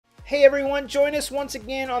Hey everyone, join us once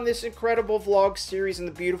again on this incredible vlog series in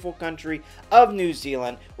the beautiful country of New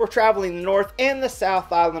Zealand. We're traveling the North and the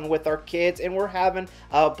South Island with our kids and we're having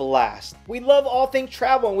a blast. We love all things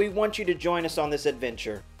travel and we want you to join us on this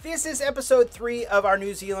adventure. This is episode 3 of our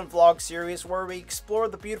New Zealand vlog series where we explore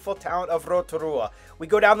the beautiful town of Rotorua. We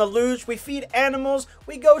go down the luge, we feed animals,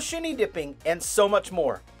 we go shinny dipping, and so much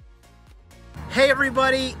more. Hey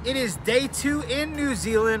everybody, it is day 2 in New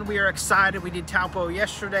Zealand. We are excited. We did Taupo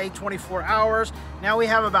yesterday, 24 hours. Now we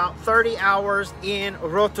have about 30 hours in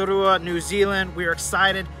Rotorua, New Zealand. We are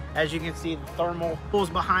excited. As you can see, the thermal pools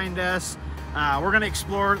behind us. We're gonna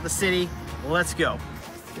explore the city. Let's go.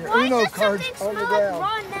 Your Uno cards on the ground.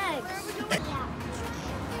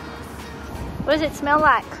 What does it smell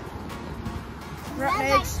like? Rotten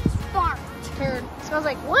eggs. Fart. Turd. It smells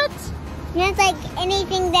like what? It smells like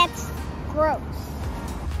anything that's gross.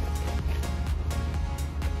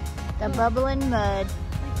 The bubbling mud.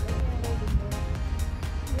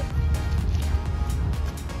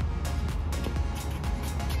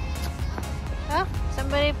 Oh,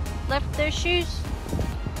 somebody left their shoes.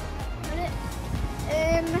 Put it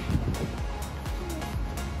in.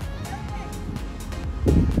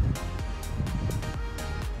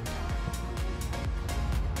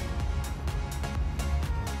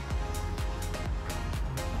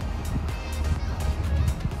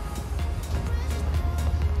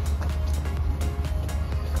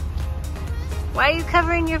 Why are you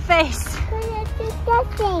covering your face? Because it's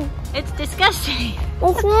disgusting. It's disgusting.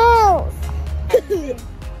 It smells.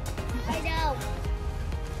 I know.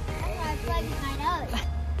 I'm plugging my nose.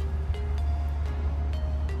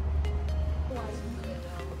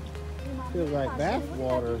 Feels like bath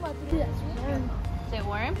water. Is it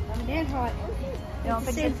warm? And hot. You want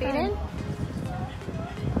to put your feet in?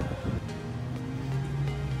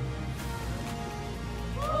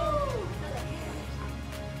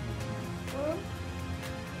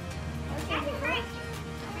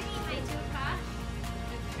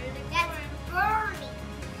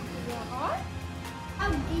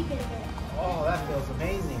 Oh, that feels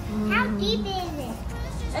amazing. How deep is it?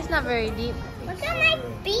 It's not very deep. Look at my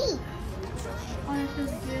feet. Oh, this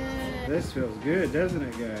feels good. This feels good, doesn't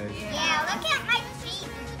it, guys? Yeah, look at my feet.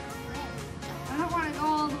 I don't want to go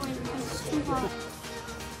all the way because it's too hot.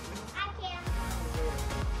 I can.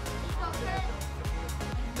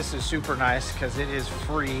 This is super nice because it is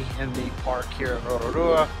free in the park here in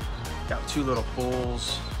Rotorua. Got 2 little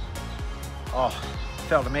pools. Oh,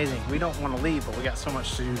 felt amazing. We don't want to leave, but we got so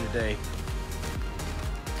much to do today.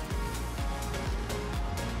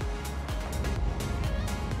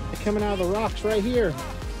 They're coming out of the rocks right here.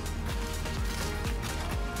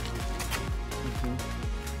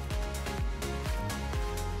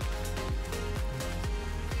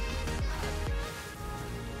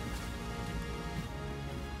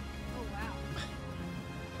 Oh, wow.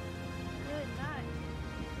 Good night.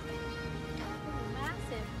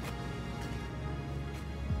 Massive.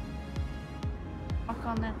 Walk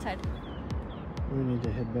on that side. We need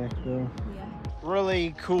to head back though. Yeah.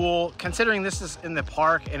 Really cool, considering this is in the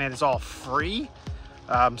park and it is all free.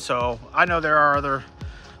 So I know there are other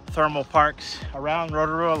thermal parks around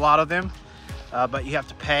Rotorua, a lot of them, but you have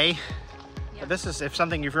to pay. Yeah. But this is if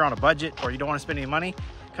you're on a budget or you don't want to spend any money,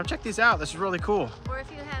 come check these out. This is really cool. Or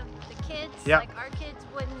if you have the kids, Yep. like our kids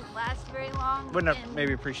wouldn't last very long. Wouldn't have and-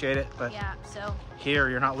 maybe appreciate it, but Yeah, so. here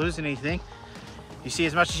you're not losing anything. You see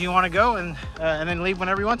as much as you want to go and then leave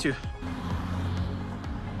whenever you want to.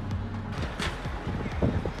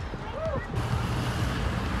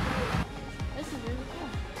 This is really cool.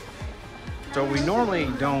 So we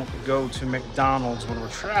normally don't go to McDonald's when we're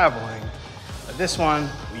traveling, but this one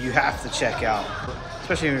you have to check out,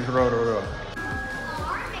 especially in Rotorua.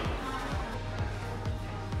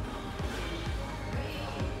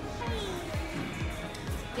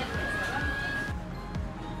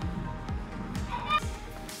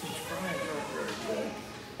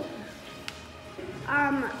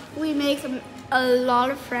 We make a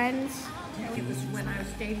lot of friends. It was when I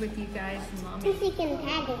stayed with you guys and Mommy. Because we can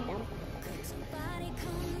tag it though.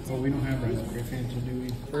 Well, we don't have rice griffin, so do we?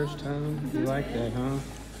 First time? You like that, huh?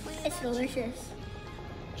 It's delicious.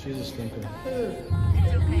 She's a stinker.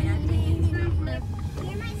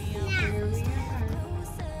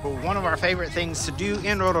 But one of our favorite things to do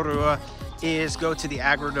in Rotorua is go to the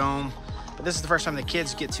Agrodome. But this is the first time the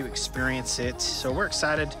kids get to experience it. So we're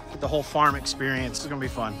excited for the whole farm experience. It's gonna be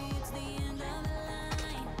fun.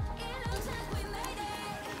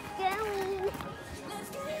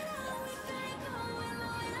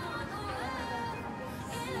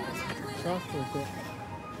 Soft with it.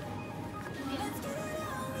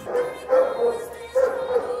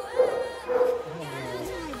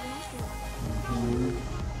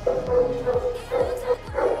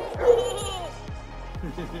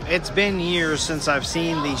 it's been years since I've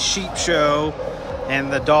seen the sheep show,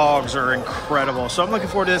 and the dogs are incredible. So I'm looking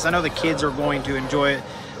forward to this. I know the kids are going to enjoy it.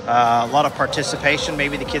 A lot of participation.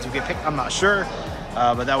 Maybe the kids will get picked. I'm not sure,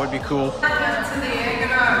 but that would be cool.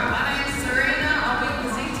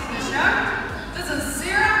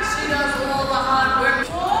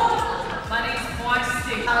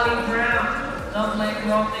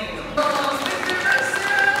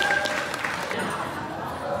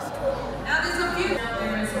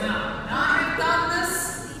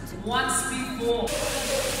 Once before.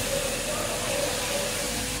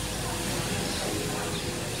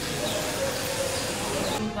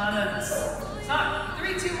 Buttons. So,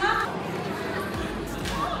 3, 2, 1.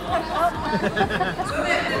 Move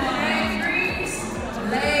it. Leg, greens.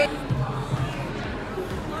 Leg.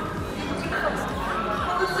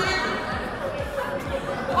 Hold it in.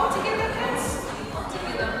 All together, guys. All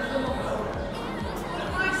together.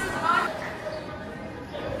 Nice and high.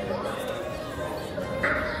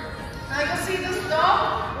 Now you'll see this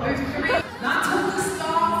dog. There's 3. Not told this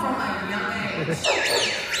dog from a young age.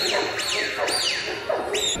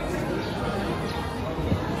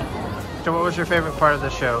 So what was your favorite part of the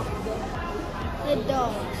show? The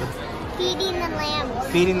dogs. Feeding the lambs.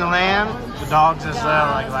 Feeding the lamb? The dogs as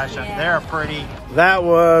well, like last show. They're pretty. That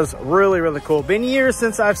was really, really cool. Been years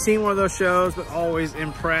since I've seen one of those shows, but always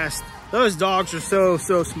impressed. Those dogs are so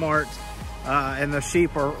smart. And the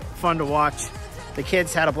sheep are fun to watch. The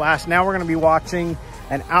kids had a blast. Now we're gonna be watching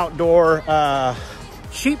an outdoor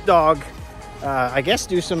sheepdog, I guess,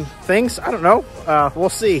 do some things. I don't know, we'll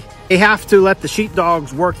see. They have to let the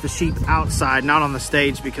sheepdogs work the sheep outside, not on the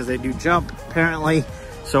stage, because they do jump apparently.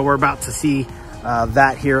 So we're about to see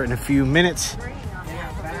that here in a few minutes.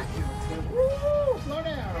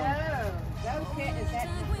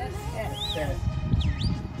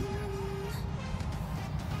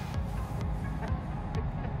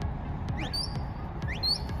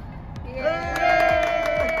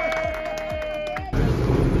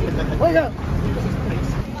 Wake up!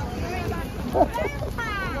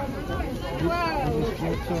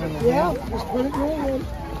 Yeah, just put it going.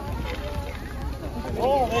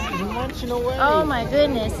 Oh, they're just munching away. Oh my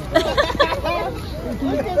goodness. Look at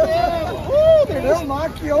that. Woo, they'll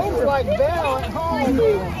knock you over like Belle at home.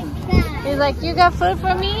 He's like, you got food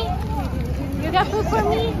for me? You got food for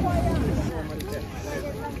me?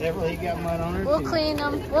 Definitely got mud on her. We'll clean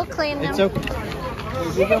them. We'll clean them. It's okay.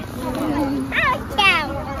 Here you go.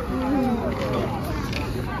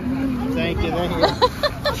 Thank you. Thank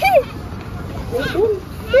you.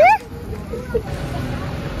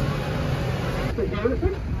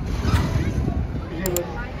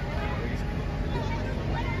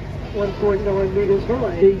 $1.9 meters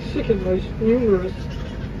high. The second most numerous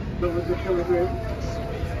was a kilogram.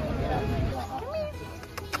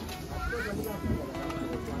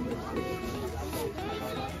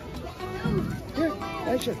 Here,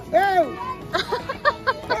 action. Ow!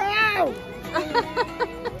 Ow!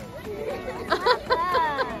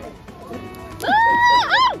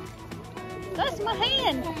 That's my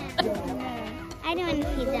hand. I don't want to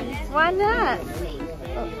feed them. Why not?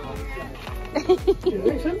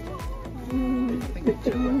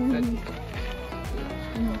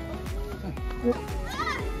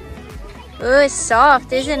 Ooh, it's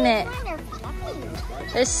soft, isn't it?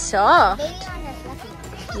 It's soft.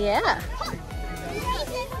 Yeah.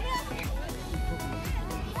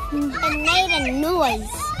 It made a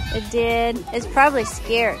noise. It did. It's probably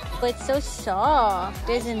scared. But it's so soft,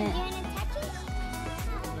 isn't it?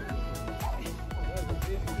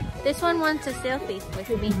 This one wants a selfie with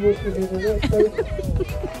me.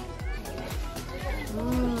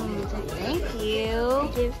 Thank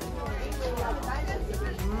you.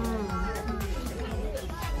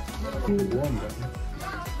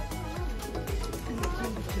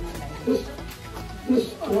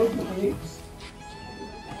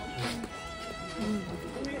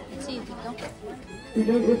 Sí, Vito. You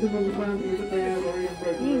don't hit them on the ground with a bad or you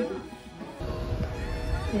break it.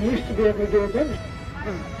 You used to be able to do it better.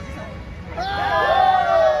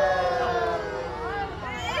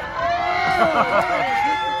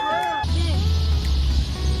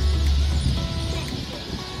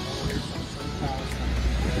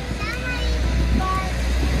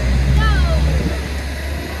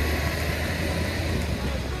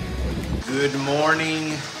 Good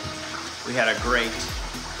morning. We had a great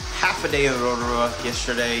half a day in Rotorua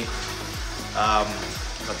yesterday,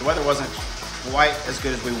 but the weather wasn't quite as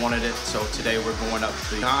good as we wanted it. So today we're going up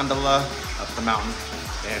the gondola, up the mountain,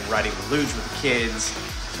 and riding the luge with the kids.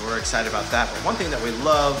 So we're excited about that. But one thing that we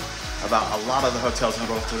love about a lot of the hotels in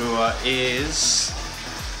Rotorua is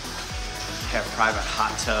have private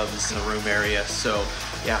hot tubs in the room area. So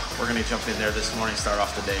yeah, we're gonna jump in there this morning, start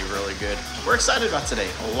off the day really good. We're excited about today,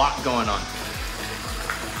 a lot going on.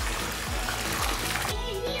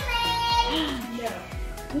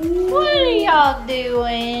 What are y'all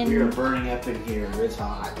doing? We are burning up in here, it's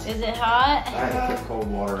hot. Is it hot? I had to put cold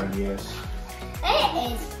water in, yes.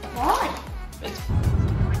 It is hot.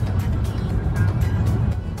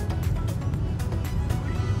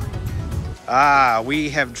 We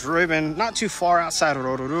have driven not too far outside of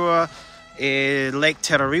Rotorua. Lake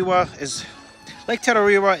Rotorua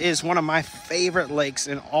is one of my favorite lakes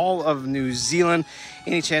in all of New Zealand.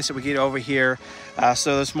 Any chance that we get over here.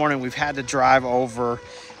 So this morning we've had to drive over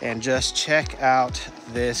and just check out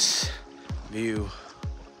this view.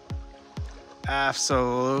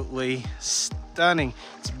 Absolutely stunning.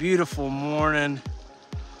 It's a beautiful morning.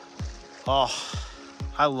 Oh,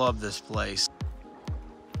 I love this place.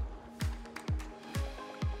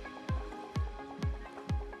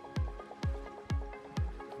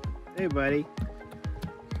 Hey, buddy.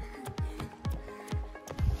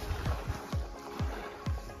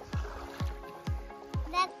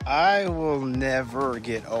 I will never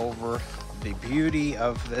get over the beauty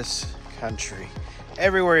of this country.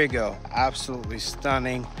 Everywhere you go, absolutely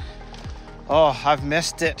stunning. Oh, I've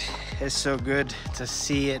missed it. It's so good to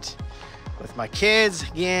see it with my kids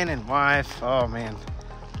again and wife. Oh man,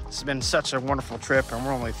 it's been such a wonderful trip, and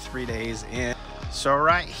we're only 3 days in. So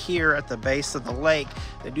right here at the base of the lake,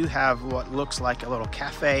 they do have what looks like a little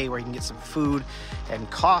cafe where you can get some food and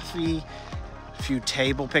coffee, a few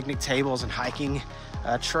picnic tables and hiking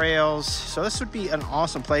trails. So this would be an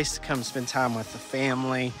awesome place to come spend time with the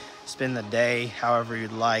family, spend the day however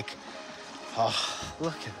you'd like. Oh,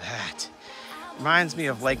 look at that. Reminds me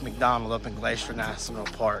of Lake McDonald up in Glacier National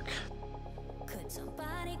Park.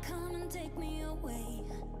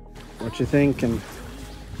 What you thinking?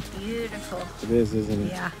 Beautiful. It is, isn't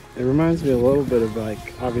it? Yeah. It reminds me a little bit of,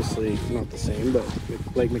 like, obviously not the same, but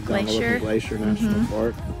Lake McDonald up in Glacier National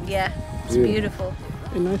Park. Yeah, it's beautiful.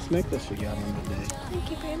 A nice necklace you got on today.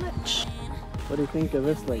 Thank you very much. What do you think of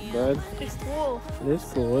this lake, bud? It's cool. It is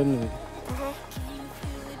cool, isn't it?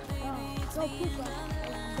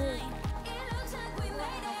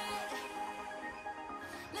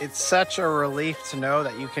 It's such a relief to know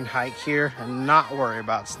that you can hike here and not worry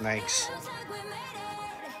about snakes.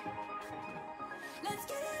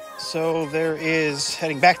 So there is,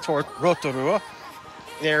 heading back toward Rotorua,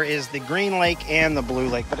 there is the green lake and the blue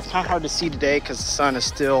lake, but it's kind of hard to see today because the sun is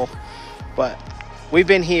still, but we've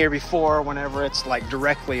been here before whenever it's like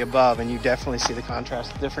directly above, and you definitely see the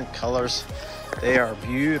contrast, different colors. They are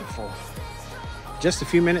beautiful. Just a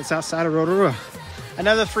few minutes outside of Rotorua.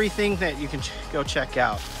 Another free thing that you can go check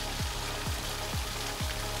out.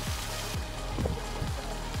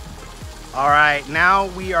 All right, now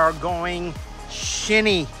we are going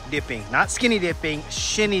shinny dipping, not skinny dipping,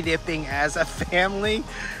 shinny dipping as a family.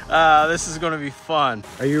 This is going to be fun.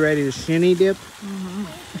 Are you ready to shinny dip? Mm-hmm.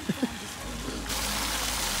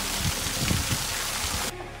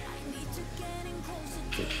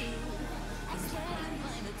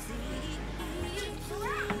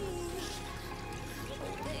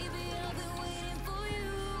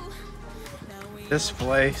 This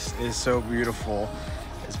place is so beautiful.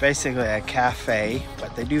 It's basically a cafe,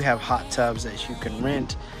 but they do have hot tubs that you can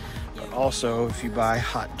rent. But also, if you buy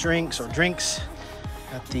hot drinks or drinks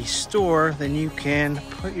at the store, then you can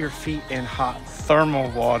put your feet in hot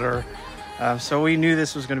thermal water. So we knew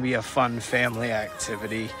this was going to be a fun family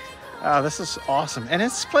activity. This is awesome, and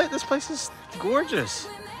this place is gorgeous.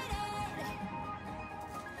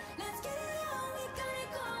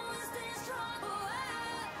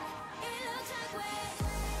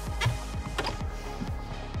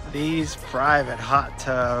 These private hot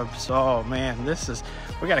tubs, oh man,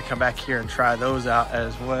 we gotta come back here and try those out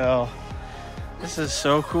as well. This is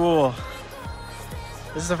so cool.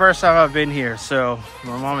 This is the first time I've been here, so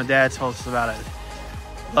my mom and dad told us about it.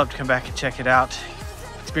 Love to come back and check it out,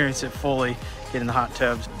 experience it fully, get in the hot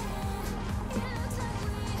tubs.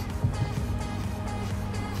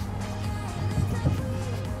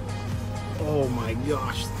 Oh my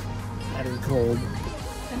gosh, that is cold.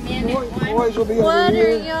 Boys will be what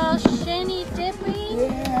are y'all shinny dipping?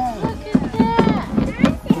 Yeah. Look at that.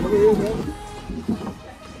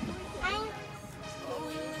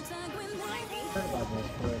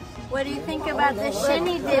 What do you think about the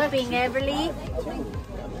shinny dipping, Everly?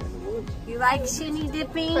 You like shinny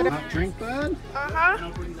dipping? Hot drink, bud? Uh-huh.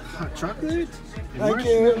 Hot chocolate? Thank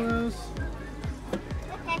you.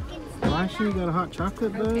 Last year you got a hot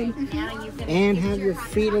chocolate, bud? And have your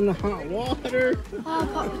feet in the hot water. Oh,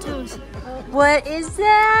 Papa Toes. What is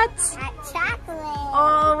that? Hot chocolate.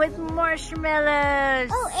 Oh, with marshmallows.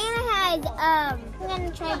 Oh, and it has, I'm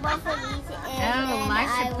gonna try both of these. Oh,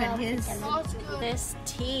 Elisha put his, this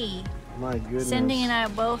tea. My goodness. Cindy and I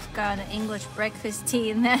both got an English breakfast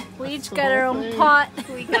tea, and then we each got our own pot.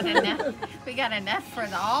 We got enough. We got enough for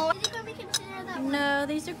the all. No,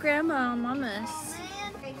 these are Grandma and Mama's.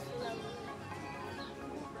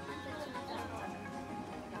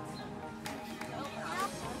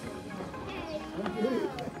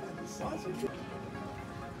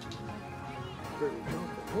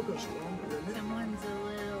 Someone's a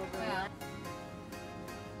little bit.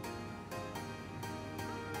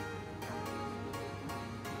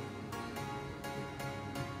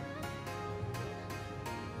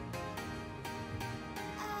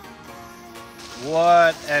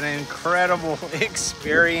 What an incredible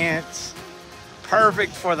experience.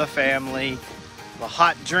 Perfect for the family. The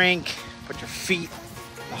hot drink, put your feet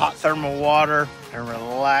in the hot thermal water and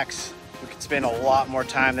relax. We could spend a lot more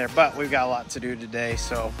time there, but we've got a lot to do today.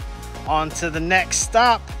 So on to the next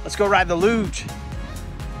stop. Let's go ride the luge.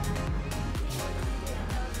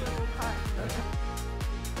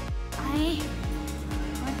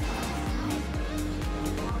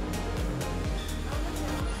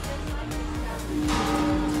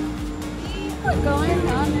 We're going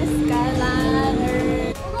on the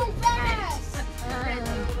Skyliner.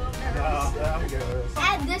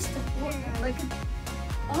 Add this to four. Look at,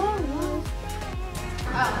 Oh,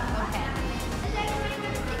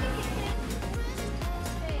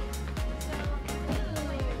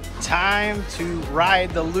 Time to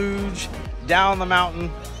ride the luge down the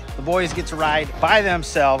mountain. The boys get to ride by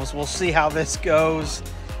themselves. We'll see how this goes.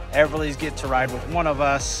 Everly's get to ride with one of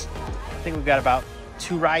us. I think we've got about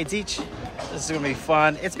 2 rides each. This is gonna be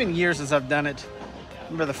fun. It's been years since I've done it. I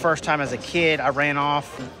remember the first time as a kid, I ran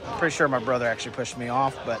off. I'm pretty sure my brother actually pushed me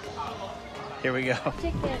off, but here we go.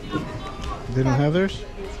 They don't have theirs?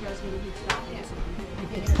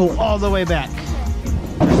 Pull all the way back.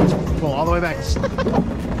 Pull all the way back.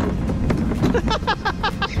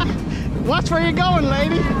 Watch where you're going,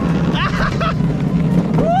 lady.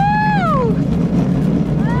 Woo!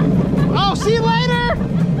 Oh, see you later.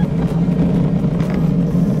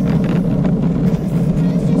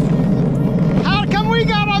 How come we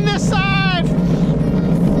got on this side?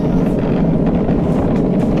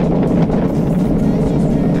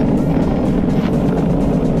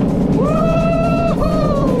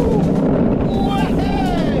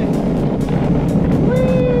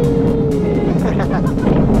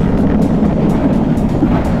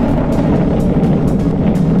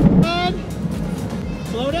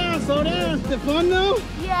 Is it fun though?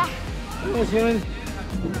 yeah. That was fun.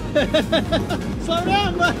 Slow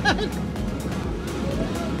down, bud.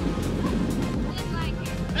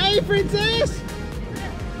 Hey, princess.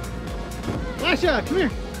 Lasha, come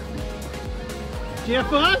here. Did you have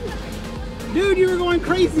fun? Dude, you were going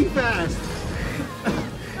crazy fast.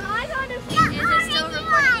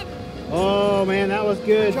 Oh man, that was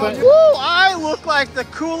good. But woo, I look like the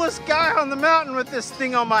coolest guy on the mountain with this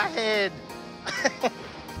thing on my head.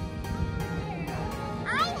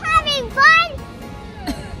 Fun.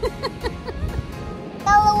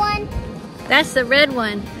 Yellow one. that's the red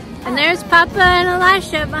one. And there's Papa and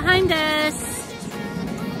Elisha behind us.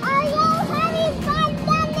 Are you having fun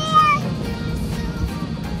down there?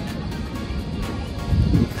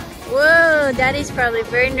 Whoa, Daddy's probably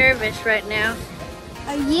very nervous right now.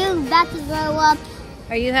 Are you about to throw up?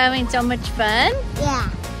 Are you having so much fun? Yeah.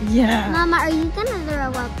 Yeah. Mama, are you gonna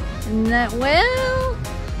throw up? Well,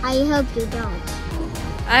 I hope you don't.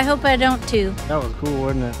 I hope I don't too. That was cool,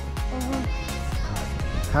 wasn't it?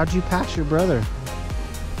 How'd you pass your brother?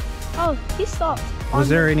 Oh, he stopped. Was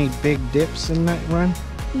there any big dips in that run?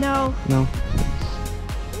 No. No.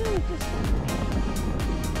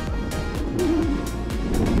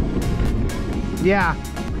 Yeah.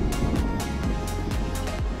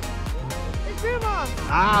 It's Grandma.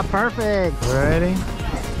 Ah, perfect. Ready?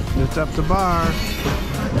 Lift up the bar.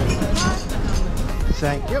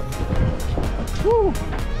 Thank you. Woo.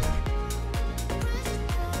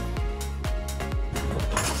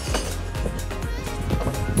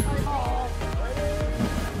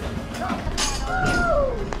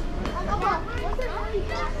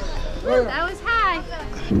 That was high.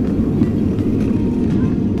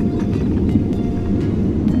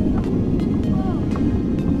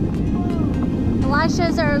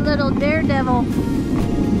 Elisha's our little daredevil.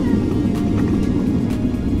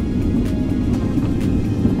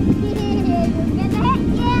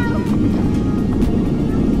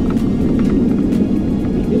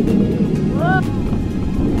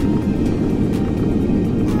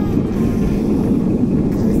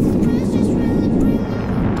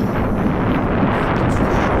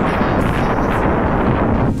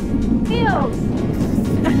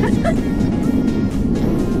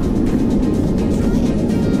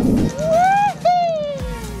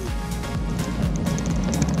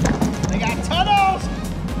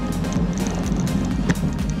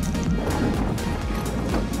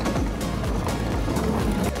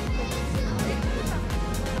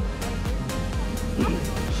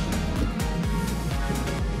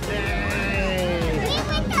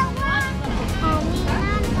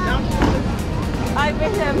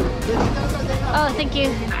 him. Oh, thank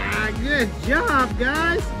you. Ah, good job,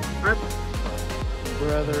 guys. Our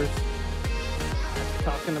brothers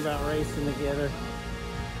talking about racing together.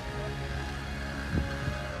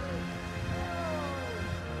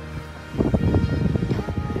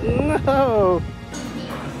 No.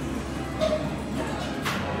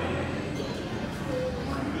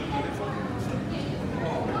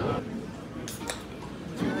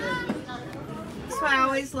 That's what I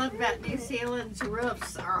always love about New Zealand's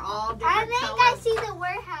roofs are all different I think colors. I see the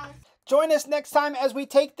warehouse. Join us next time as we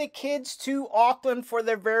take the kids to Auckland for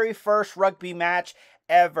their very first rugby match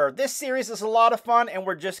ever. This series is a lot of fun and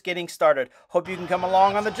we're just getting started. Hope you can come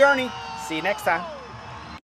along on the journey. See you next time.